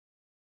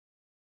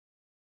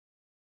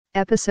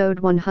Episode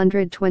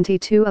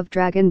 122 of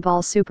Dragon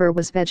Ball Super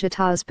was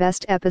Vegeta's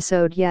best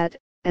episode yet,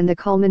 and the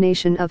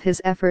culmination of his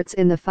efforts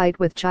in the fight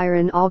with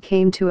Jiren all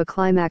came to a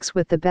climax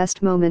with the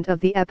best moment of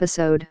the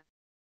episode.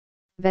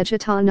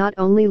 Vegeta not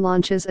only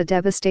launches a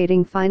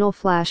devastating final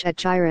flash at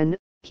Jiren,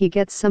 he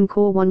gets some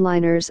cool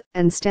one-liners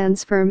and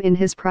stands firm in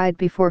his pride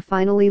before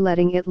finally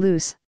letting it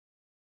loose.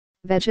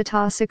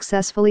 Vegeta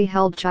successfully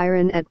held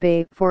Jiren at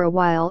bay for a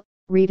while,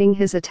 reading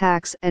his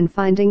attacks and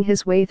finding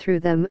his way through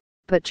them,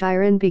 but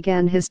Jiren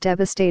began his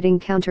devastating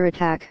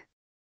counterattack.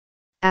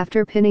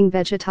 After pinning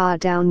Vegeta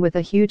down with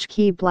a huge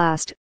ki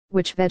blast,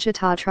 which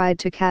Vegeta tried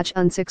to catch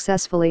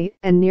unsuccessfully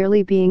and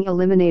nearly being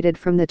eliminated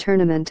from the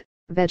tournament,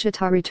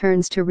 Vegeta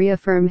returns to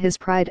reaffirm his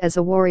pride as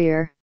a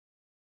warrior.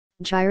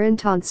 Jiren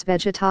taunts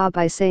Vegeta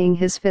by saying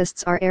his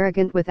fists are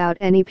arrogant without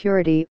any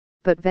purity,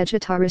 but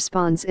Vegeta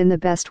responds in the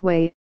best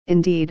way,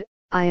 "Indeed,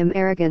 I am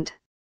arrogant.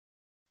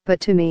 But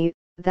to me,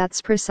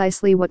 that's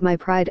precisely what my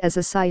pride as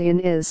a Saiyan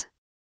is."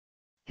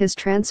 His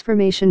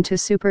transformation to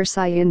Super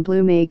Saiyan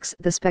Blue makes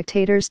the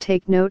spectators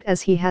take note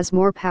as he has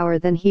more power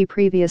than he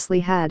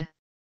previously had.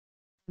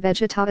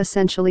 Vegeta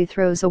essentially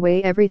throws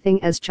away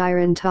everything as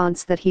Jiren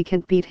taunts that he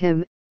can't beat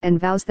him, and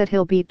vows that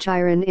he'll beat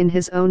Jiren in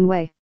his own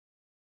way.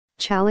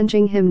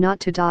 Challenging him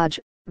not to dodge,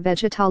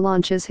 Vegeta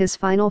launches his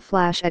final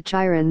flash at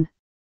Jiren.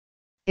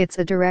 It's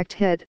a direct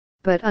hit,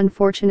 but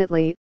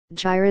unfortunately,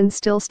 Jiren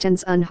still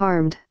stands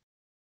unharmed.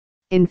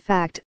 In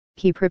fact,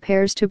 he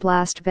prepares to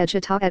blast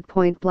Vegeta at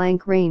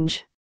point-blank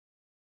range.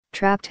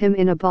 Trapped him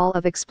in a ball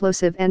of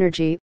explosive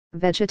energy,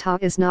 Vegeta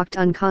is knocked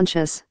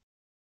unconscious.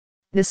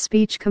 This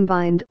speech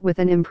combined with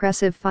an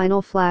impressive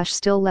final flash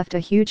still left a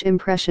huge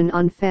impression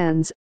on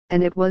fans,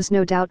 and it was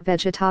no doubt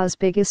Vegeta's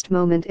biggest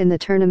moment in the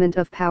Tournament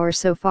of Power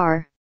so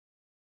far.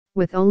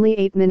 With only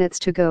 8 minutes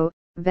to go,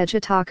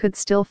 Vegeta could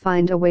still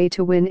find a way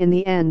to win in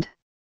the end.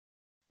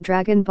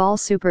 Dragon Ball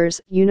Super's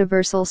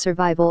Universal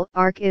Survival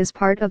arc is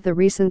part of the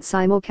recent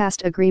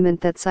simulcast agreement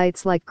that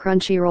sites like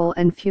Crunchyroll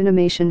and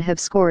Funimation have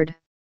scored.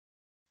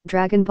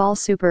 Dragon Ball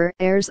Super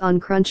airs on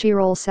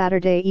Crunchyroll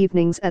Saturday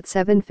evenings at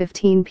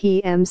 7:15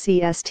 p.m.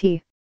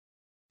 CST.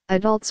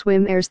 Adult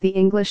Swim airs the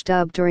English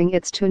dub during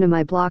its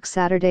Toonami block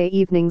Saturday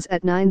evenings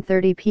at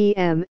 9:30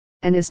 p.m.,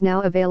 and is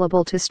now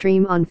available to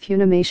stream on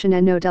Funimation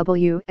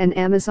NOW and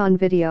Amazon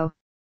Video.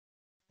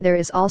 There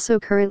is also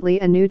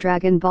currently a new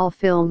Dragon Ball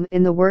film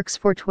in the works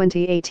for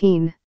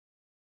 2018.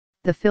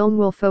 The film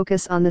will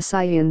focus on the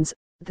Saiyans,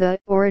 the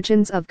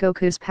origins of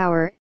Goku's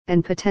power,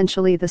 and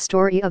potentially the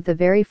story of the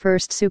very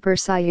first Super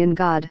Saiyan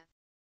God.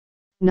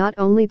 Not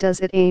only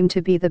does it aim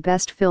to be the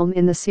best film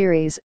in the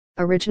series,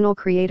 original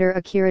creator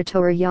Akira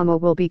Toriyama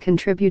will be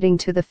contributing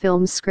to the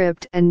film's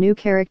script and new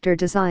character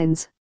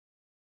designs.